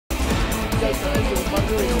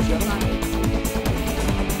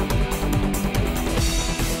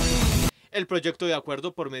El proyecto de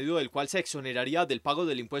acuerdo por medio del cual se exoneraría del pago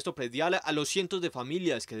del impuesto predial a los cientos de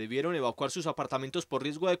familias que debieron evacuar sus apartamentos por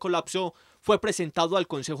riesgo de colapso fue presentado al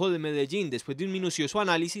Concejo de Medellín después de un minucioso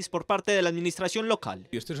análisis por parte de la administración local.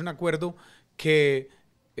 Este es un acuerdo que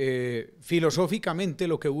filosóficamente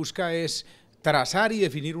lo que busca es trazar y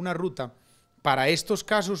definir una ruta para estos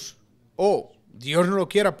casos o, Dios no lo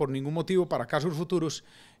quiera por ningún motivo, para casos futuros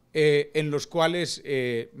en los cuales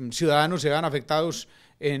ciudadanos se vean afectados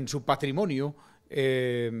en su patrimonio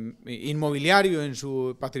inmobiliario, en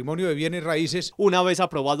su patrimonio de bienes raíces. Una vez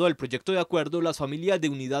aprobado el proyecto de acuerdo, las familias de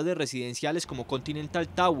unidades residenciales como Continental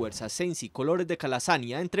Towers, Ascensi, Colores de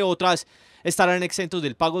Calasanía, entre otras, estarán exentos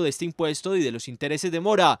del pago de este impuesto y de los intereses de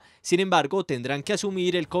mora. Sin embargo, tendrán que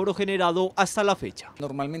asumir el cobro generado hasta la fecha.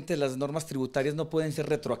 Normalmente las normas tributarias no pueden ser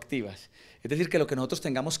retroactivas. Es decir, que lo que nosotros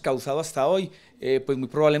tengamos causado hasta hoy, pues muy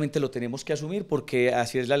probablemente lo tenemos que asumir porque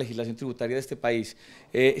así es la legislación tributaria de este país.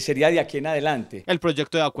 Sería de aquí en adelante. El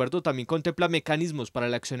proyecto de acuerdo también contempla mecanismos para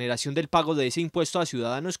la exoneración del pago de ese impuesto a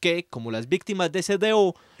ciudadanos que, como las víctimas de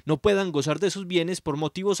CDO, no puedan gozar de sus bienes por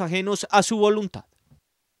motivos ajenos a su voluntad.